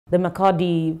The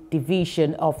Makurdi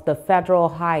Division of the Federal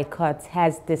High Court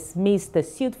has dismissed the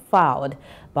suit filed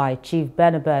by Chief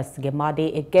Bernabas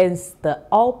Gemade against the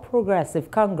All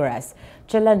Progressive Congress,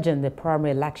 challenging the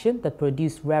primary election that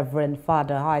produced Reverend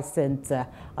Father Hyacinth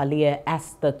Alia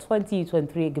as the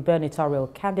 2023 gubernatorial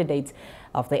candidate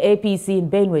of the APC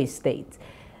in Benue State.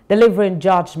 Delivering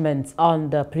judgment on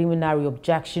the preliminary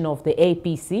objection of the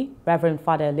APC, Reverend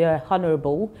Father Alia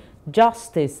Honorable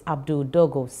Justice Abdul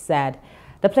Dogo said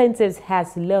the plaintiff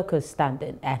has local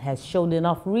standing and has shown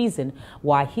enough reason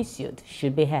why his suit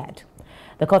should be heard.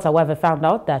 The court, however, found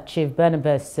out that Chief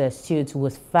Bernabas' suit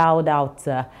was filed out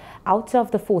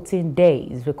of the 14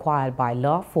 days required by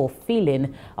law for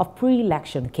filing of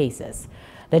pre-election cases.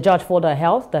 The judge further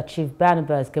held that Chief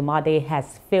Bernabas Gemade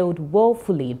has failed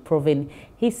woefully in proving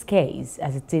his case,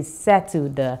 as it is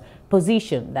settled the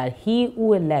position that he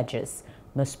who alleges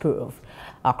must prove.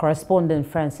 Our correspondent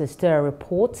Francis Terra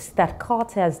reports that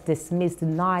court has dismissed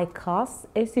 9 costs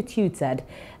instituted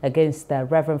against the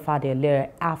Reverend Father Alia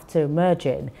after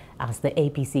emerging as the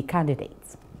APC candidate.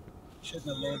 Shed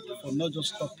the Lord for not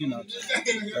just striking out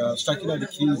the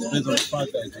keys based on the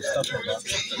fact that it was started back.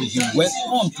 He went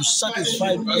on to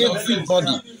satisfy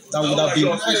everybody that would have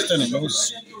been questioning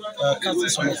those casting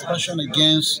some aspersion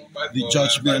against the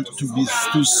judgment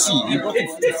to see in order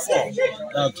to fall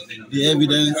that the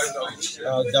evidence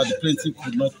that the plaintiff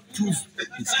could not prove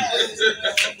his case.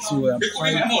 So I'm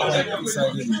quite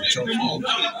excited with the judgment,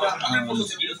 and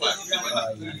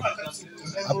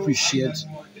I appreciate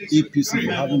APC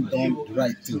for having done the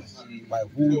right thing by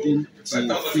holding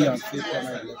a free and fair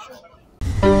primary election.